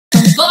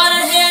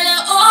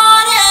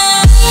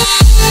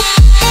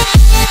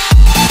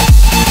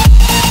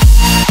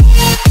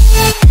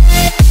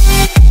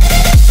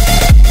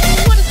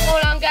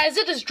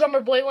It is Drummer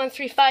Boy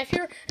 135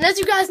 here, and as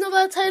you guys know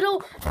by the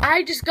title,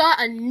 I just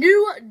got a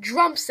new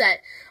drum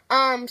set.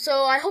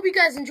 So I hope you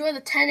guys enjoy the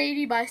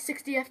 1080 by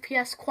 60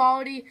 FPS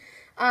quality.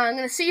 I'm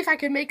gonna see if I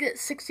can make it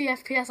 60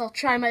 FPS. I'll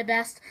try my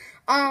best.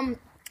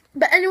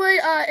 But anyway,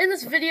 in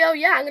this video,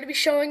 yeah, I'm gonna be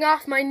showing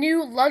off my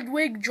new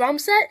Ludwig drum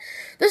set.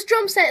 This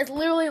drum set is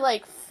literally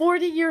like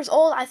 40 years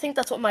old. I think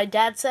that's what my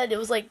dad said.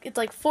 It's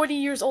like 40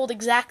 years old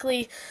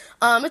exactly.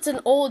 It's an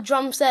old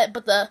drum set,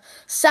 but the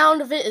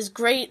sound of it is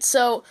great.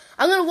 So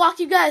I'm gonna walk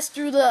you guys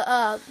through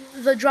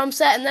the drum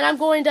set, and then I'm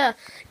going to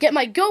get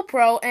my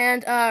GoPro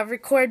and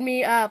record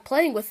me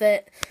playing with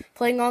it,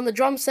 playing on the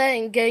drum set,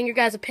 and getting your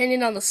guys'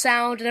 opinion on the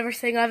sound and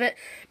everything of it.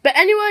 But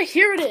anyway,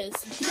 here it is.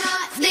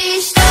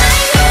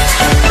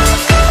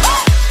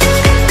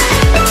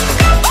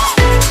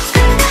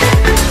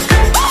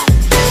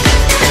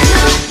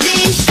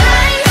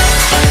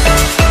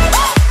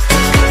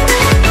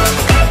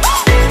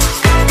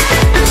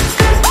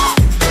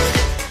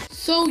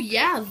 So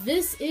yeah,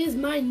 this is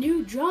my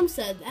new drum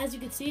set. As you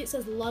can see, it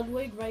says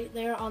Ludwig right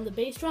there on the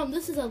bass drum.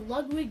 This is a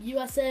Ludwig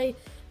USA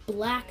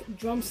black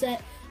drum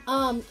set. So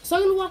I'm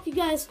going to walk you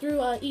guys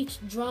through each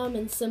drum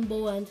and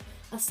cymbal and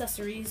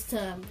accessories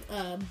to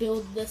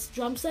build this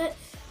drum set.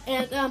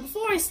 And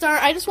before I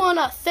start, I just want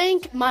to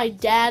thank my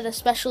dad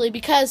especially,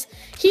 because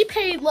he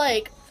paid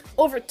like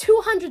over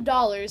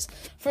 $200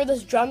 for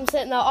this drum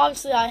set. Now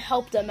obviously I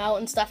helped him out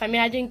and stuff. I mean,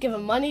 I didn't give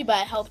him money, but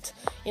I helped,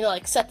 you know,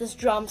 like set this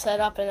drum set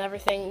up and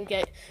everything, and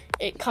get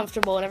it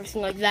comfortable and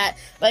everything like that.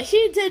 But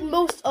he did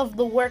most of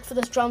the work for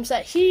this drum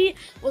set. He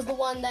was the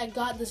one that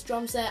got this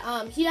drum set.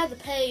 He had to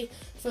pay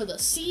for the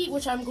seat,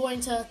 which I'm going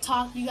to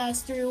talk you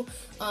guys through,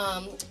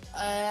 and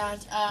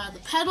the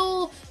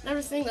pedal and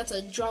everything. That's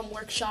a Drum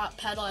Workshop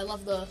pedal. I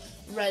love the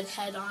red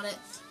head on it.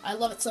 I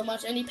love it so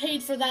much. And he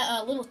paid for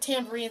that little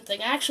tambourine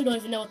thing. I actually don't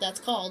even know what that's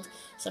called,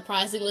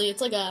 surprisingly.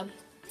 It's like a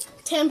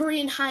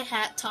tambourine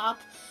hi-hat top,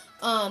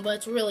 but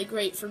it's really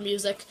great for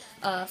music,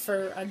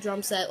 for a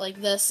drum set like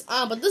this.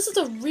 But this is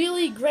a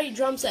really great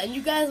drum set, and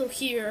you guys will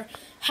hear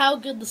how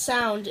good the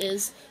sound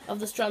is of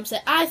this drum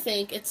set. I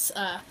think it's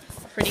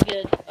pretty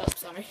good. Oh,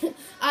 sorry.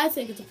 I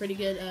think it's a pretty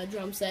good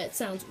drum set. It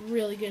sounds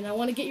really good, and I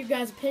want to get your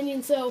guys'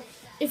 opinion. So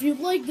if you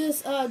like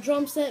this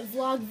drum set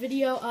vlog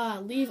video,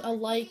 leave a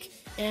like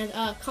and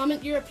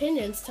comment your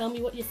opinions. Tell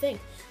me what you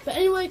think. But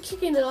anyway,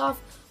 kicking it off,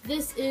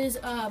 this is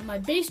my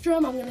bass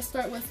drum. I'm going to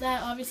start with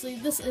that. Obviously,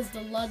 this is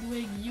the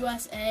Ludwig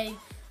USA.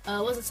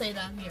 What does it say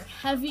down here?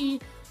 Heavy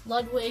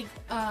Ludwig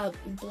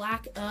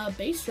black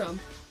bass drum.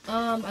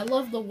 I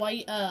love the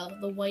white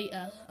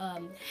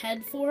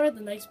head for it,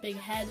 the nice big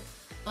head.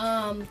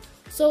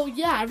 So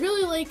yeah, I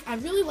really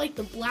like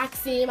the black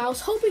theme. I was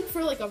hoping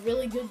for like a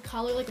really good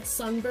color, like a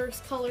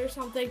sunburst color or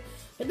something.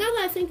 But now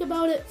that I think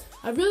about it,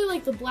 I really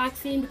like the black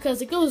theme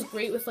because it goes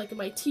great with like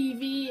my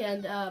TV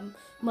and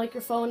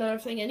microphone and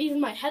everything, and even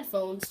my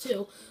headphones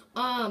too.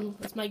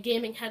 It's my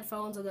gaming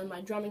headphones and then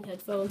my drumming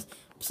headphones.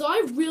 So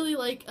I really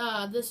like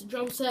this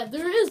drum set.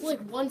 There is like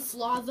one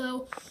flaw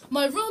though.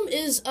 My room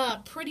is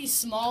pretty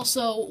small,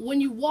 so when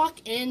you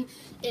walk in,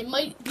 it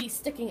might be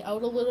sticking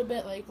out a little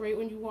bit, like right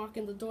when you walk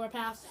in the door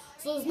path.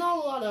 So there's not a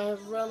lot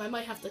of room. I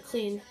might have to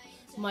clean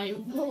my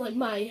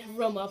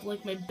room up,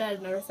 like my bed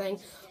and everything.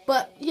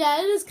 But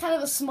yeah, it is kind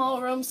of a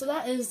small room, so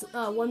that is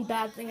one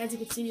bad thing. As you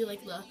can see,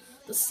 like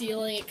the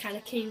ceiling, it kind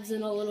of caves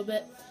in a little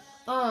bit.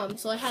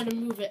 So I had to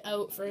move it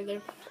out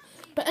further.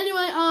 But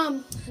anyway,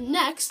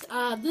 next,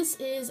 I'm going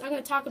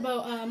to talk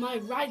about my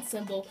ride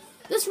cymbal.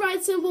 This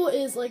ride cymbal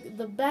is like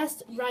the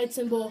best ride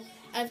cymbal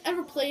I've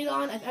ever played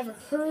on, I've ever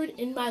heard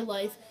in my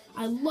life.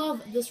 I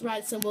love this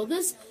ride cymbal.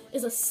 This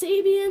is a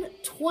Sabian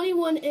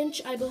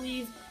 21-inch, I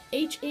believe,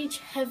 HH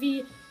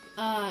heavy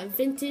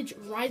vintage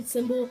ride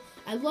cymbal.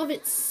 I love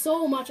it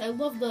so much. I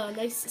love the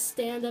nice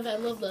stand of it. I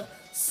love the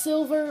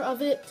silver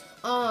of it.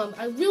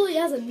 It really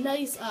has a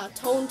nice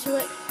tone to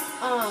it.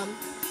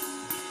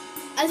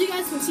 As you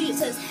guys can see, it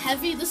says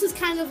heavy. This is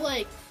kind of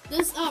like,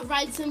 this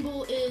ride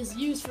cymbal is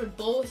used for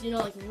both, you know,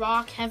 like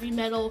rock, heavy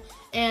metal,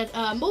 and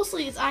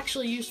mostly it's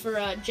actually used for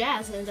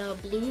jazz and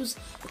blues.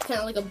 It's kind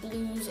of like a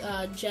blues,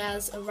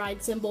 jazz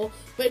ride cymbal,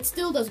 but it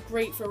still does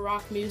great for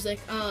rock music,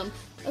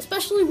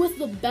 especially with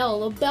the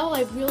bell. The bell,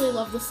 I really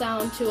love the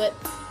sound to it.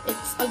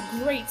 It's a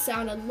great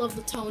sound. I love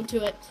the tone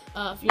to it,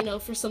 you know,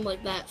 for some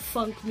like that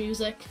funk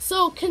music.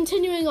 So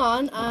continuing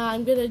on,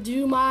 I'm gonna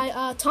do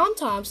my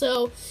tom-tom.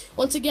 So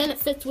once again, it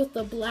fits with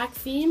the black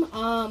theme.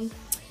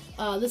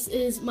 This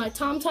is my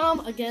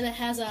tom-tom. Again, it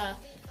has a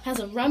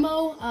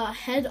Remo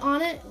head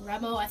on it.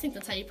 Remo, I think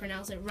that's how you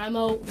pronounce it.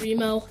 Remo.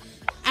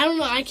 I don't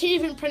know. I can't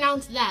even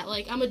pronounce that.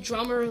 Like, I'm a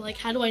drummer. Like,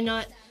 how do I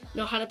not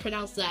know how to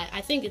pronounce that?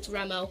 I think it's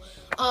Remo.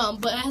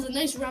 But it has a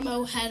nice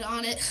Remo head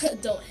on it.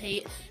 Don't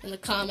hate in the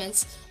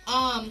comments.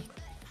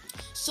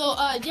 So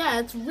yeah,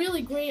 it's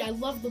really great. I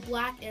love the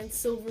black and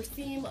silver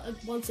theme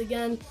once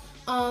again.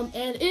 and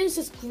it is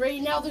just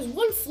great. Now, there's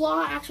one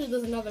flaw. Actually,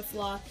 there's another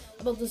flaw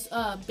about this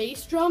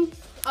bass drum.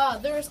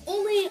 There's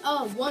only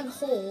one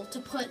hole to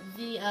put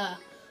the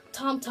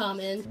tom-tom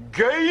in.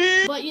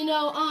 Gay! But, you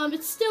know,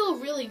 it's still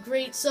really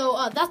great.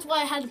 So that's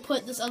why I had to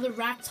put this other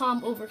rack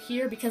tom over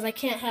here, because I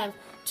can't have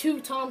two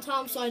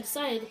tom-toms. So I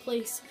decided to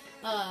place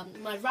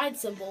my ride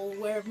cymbal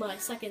where my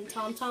second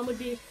tom-tom would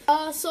be.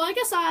 So I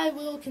guess I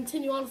will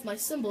continue on with my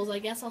cymbals. I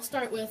guess I'll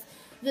start with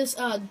this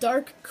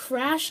dark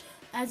crash.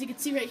 As you can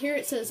see right here,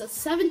 it says a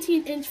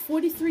 17-inch,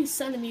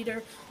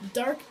 43-centimeter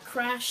dark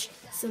crash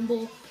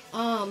cymbal.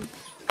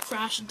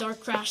 Dark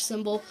crash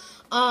cymbal.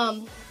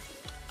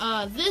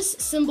 This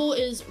cymbal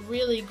is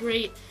really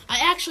great. I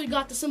actually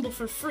got the cymbal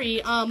for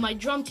free. My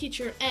drum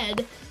teacher,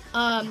 Ed,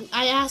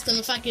 I asked him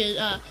if I could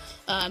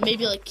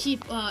maybe like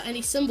keep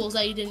any cymbals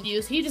that he didn't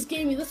use. He just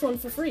gave me this one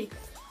for free.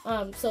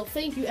 So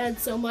thank you, Ed,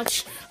 so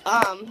much.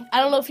 I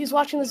don't know if he's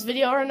watching this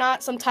video or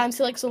not. Sometimes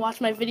he likes to watch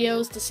my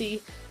videos to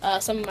see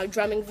some of my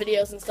drumming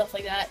videos and stuff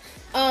like that.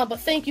 But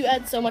thank you,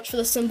 Ed, so much for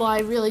the cymbal. I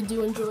really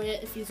do enjoy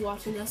it if he's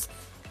watching this.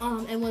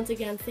 And once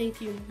again,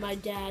 thank you, my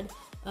dad,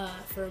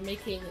 for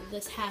making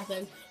this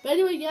happen. But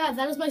anyway, yeah,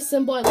 that is my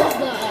cymbal. I love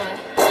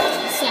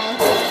the sound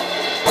to it.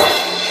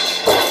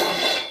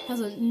 It has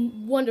a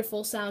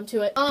wonderful sound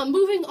to it.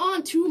 Moving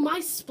on to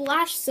my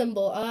splash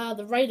cymbal.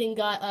 The writing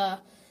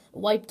got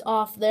wiped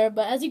off there,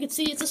 but as you can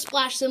see, it's a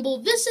splash cymbal.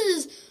 This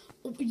is,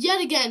 yet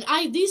again,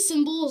 these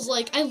cymbals,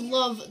 like, I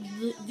love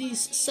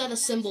these set of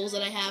cymbals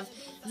that I have.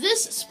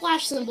 This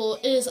splash cymbal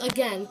is,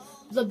 again,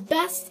 the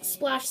best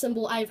splash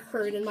cymbal I've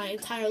heard in my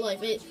entire life.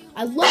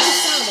 I love the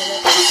sound of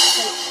it.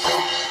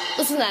 Like,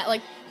 listen to that,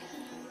 like,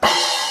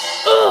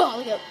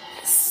 like a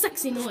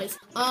sexy noise.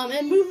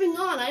 And moving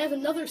on, I have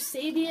another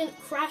Sabian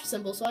crash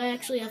cymbal. So I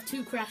actually have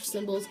two crash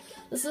cymbals.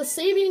 This is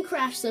a Sabian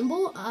crash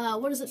cymbal.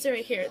 What does it say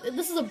right here?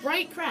 This is a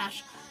bright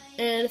crash.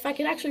 And if I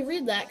can actually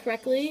read that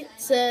correctly, it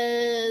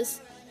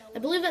says, I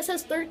believe that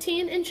says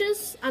 13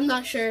 inches. I'm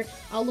not sure.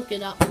 I'll look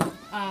it up.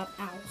 Ow.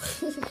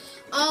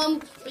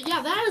 But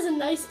yeah, that is a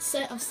nice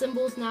set of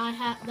cymbals now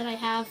that I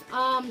have.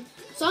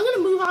 So I'm gonna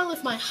move on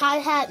with my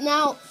hi-hat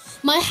now.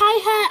 My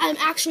hi-hat I'm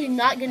actually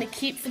not gonna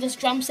keep for this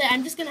drum set.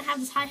 I'm just gonna have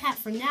this hi-hat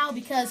for now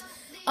because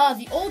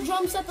the old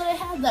drum set that I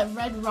had, that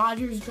Red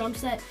Rogers drum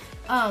set,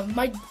 I'm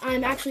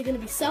actually gonna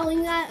be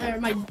selling that, or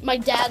my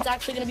dad's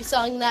actually gonna be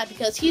selling that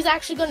because he's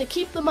actually gonna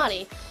keep the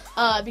money.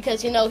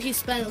 Because, you know, he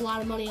spent a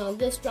lot of money on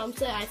this drum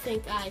set. I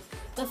think I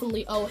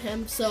definitely owe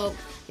him. So,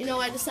 you know,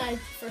 I decided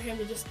for him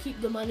to just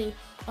keep the money.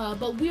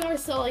 But we are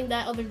selling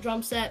that other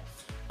drum set.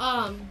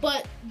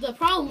 But the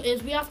problem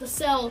is we have to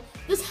sell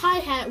this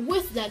hi-hat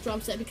with that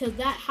drum set because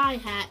that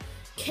hi-hat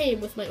came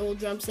with my old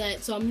drum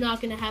set. So I'm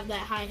not going to have that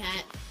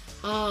hi-hat,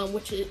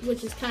 which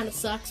is kind of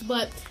sucks.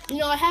 But, you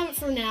know, I have it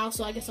for now,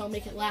 so I guess I'll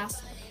make it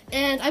last.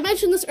 And I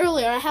mentioned this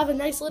earlier, I have a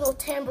nice little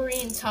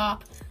tambourine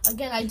top.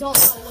 Again, I don't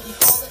know what you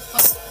call it,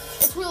 but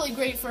it's really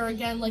great for,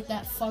 again, like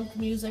that funk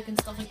music and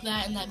stuff like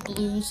that, and that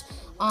blues.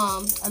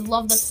 I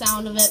love the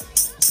sound of it.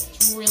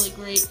 It's really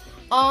great.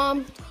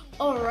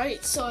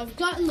 Alright, so I've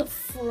gotten the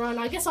front.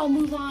 I guess I'll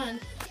move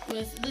on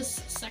with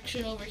this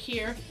section over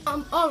here.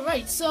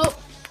 Alright, so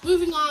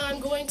moving on, I'm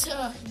going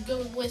to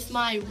go with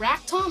my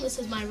rack tom. This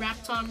is my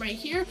rack tom right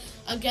here.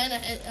 Again,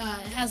 it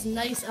has a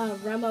nice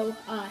Remo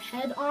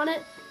head on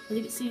it. As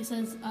you can see, it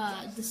says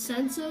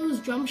DeCenso's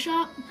Drum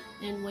Shop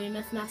in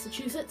Weymouth,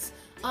 Massachusetts.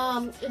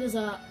 It is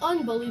an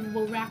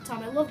unbelievable rack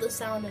tom. I love the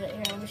sound of it.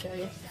 Here, let me show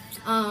you.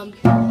 I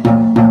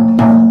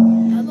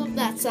love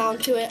that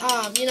sound to it.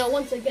 You know,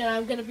 once again,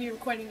 I'm going to be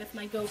recording with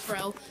my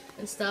GoPro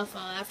and stuff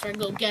after I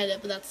go get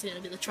it, but that's going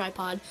to be the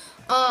tripod.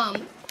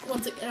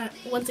 Once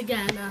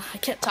again, I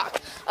can't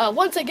talk.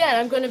 Once again,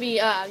 I'm going to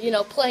be, you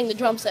know, playing the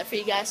drum set for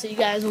you guys, so you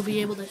guys will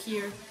be able to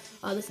hear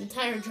this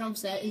entire drum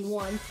set in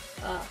one.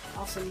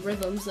 Awesome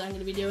rhythms that I'm going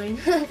to be doing.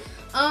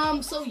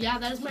 So yeah,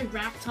 that is my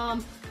rack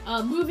tom.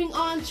 Moving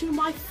on to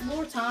my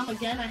floor tom.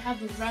 Again, I have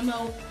the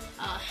Remo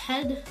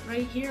head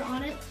right here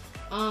on it.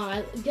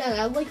 Again,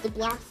 I like the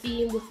black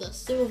theme with the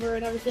silver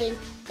and everything.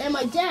 And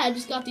my dad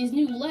just got these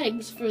new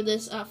legs for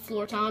this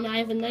floor tom. I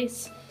have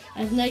nice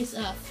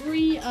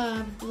three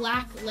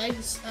black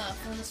legs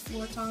for this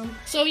floor tom.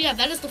 So yeah,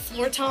 that is the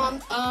floor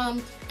tom.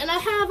 And I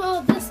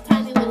have this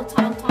tiny little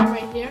tom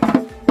right here.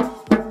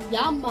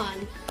 Yeah,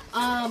 man.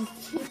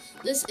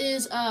 This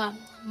is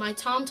my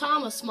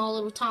tom-tom, a small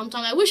little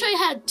tom-tom. I wish I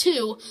had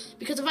two,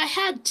 because if I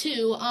had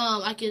two,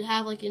 I could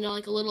have, like, you know,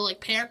 like a little,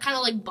 like, pair, kind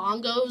of like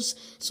bongos,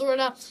 sort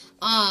of.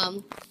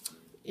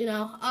 You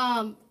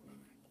know,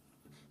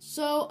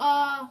 so,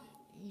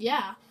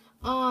 yeah.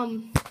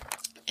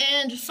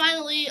 And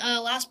finally,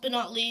 last but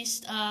not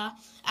least,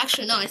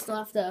 actually, no, I still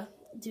have to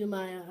do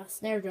my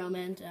snare drum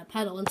and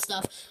pedal and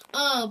stuff.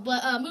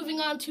 But moving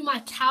on to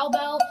my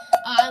cowbell.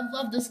 I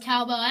love this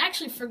cowbell. I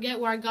actually forget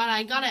where I got it.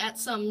 I got it at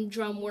some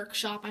drum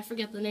workshop. I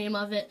forget the name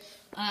of it.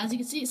 As you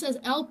can see, it says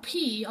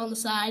LP on the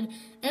side,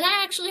 and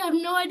I actually have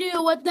no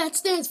idea what that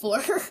stands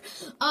for.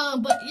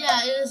 But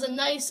yeah, it is a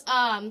nice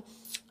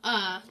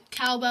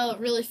cowbell. It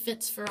really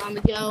fits for on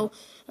the go,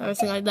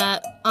 everything like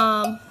that.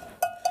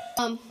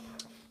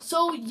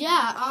 So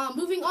yeah,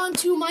 moving on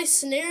to my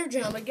snare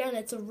drum. Again,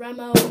 it's a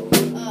Remo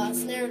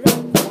snare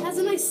drum. It has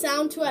a nice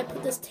sound to it. I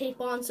put this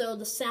tape on so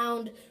the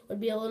sound would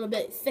be a little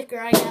bit thicker,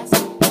 I guess.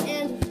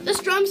 And this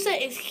drum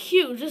set is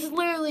huge. This is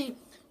literally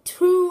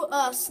 2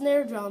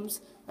 snare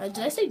drums. Did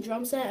I say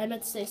drum set? I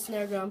meant to say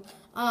snare drum.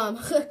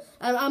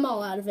 I'm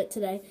all out of it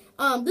today.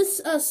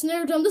 This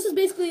snare drum, this is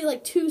basically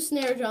like 2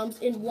 snare drums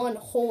in one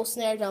whole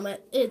snare drum.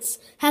 It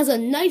has a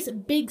nice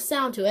big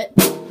sound to it.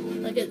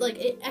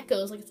 It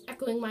echoes, like it's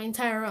echoing my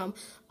entire room.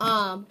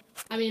 I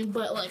mean,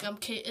 but like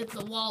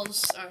the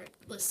walls are,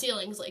 the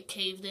ceiling's like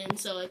caved in,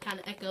 so it kind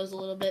of echoes a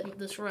little bit in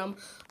this room.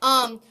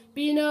 But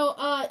you know,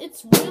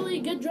 it's really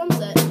good drum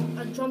set.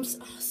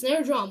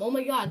 Snare drum. Oh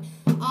my god.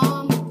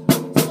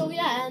 So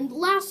yeah, and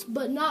last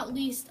but not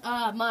least,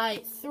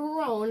 my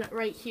throne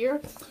right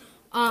here.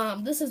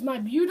 This is my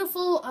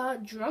beautiful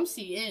drum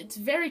seat. It's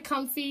very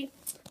comfy.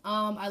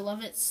 I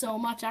love it so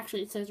much.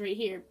 Actually, it says right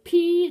here,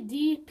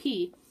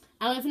 PDP.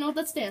 I don't even know what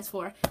that stands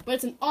for, but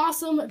it's an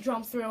awesome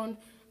drum throne.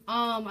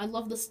 I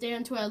love the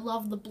stand to it. I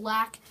love the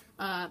black.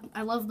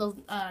 I love the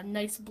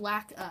nice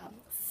black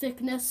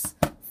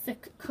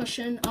thick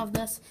cushion of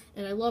this,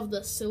 and I love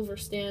the silver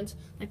stand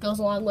that goes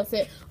along with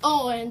it.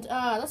 Oh, and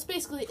that's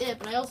basically it,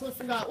 but I also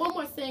forgot one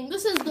more thing.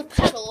 This is the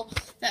pedal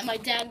that my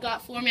dad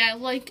got for me. I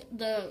like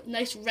the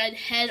nice red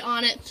head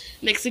on it.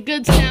 Makes a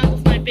good sound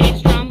with my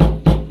bass drum.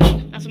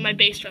 That's what my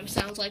bass drum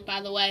sounds like,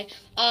 by the way.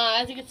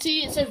 As you can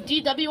see, it says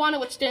DW on it,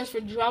 which stands for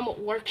Drum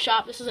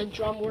Workshop. This is a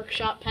Drum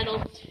Workshop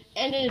pedal,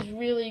 and it is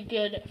really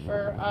good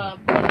for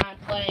when I'm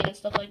playing and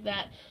stuff like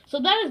that. So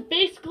that is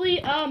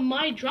basically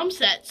my drum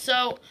set.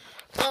 So,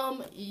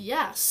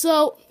 yeah.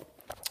 So,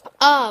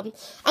 I'm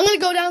gonna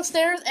go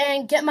downstairs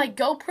and get my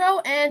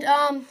GoPro, and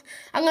I'm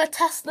gonna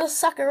test this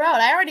sucker out.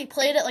 I already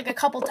played it like a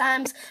couple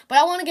times, but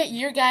I want to get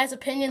your guys'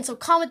 opinion, so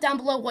comment down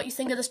below what you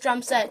think of this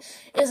drum set.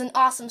 It is an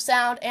awesome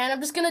sound, and I'm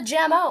just gonna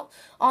jam out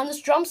on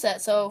this drum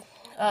set. So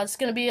it's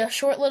gonna be a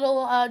short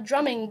little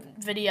drumming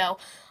video,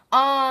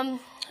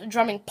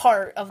 drumming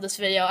part of this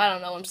video. I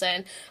don't know what I'm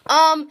saying.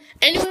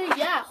 Anyway,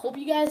 yeah, hope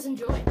you guys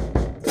enjoy.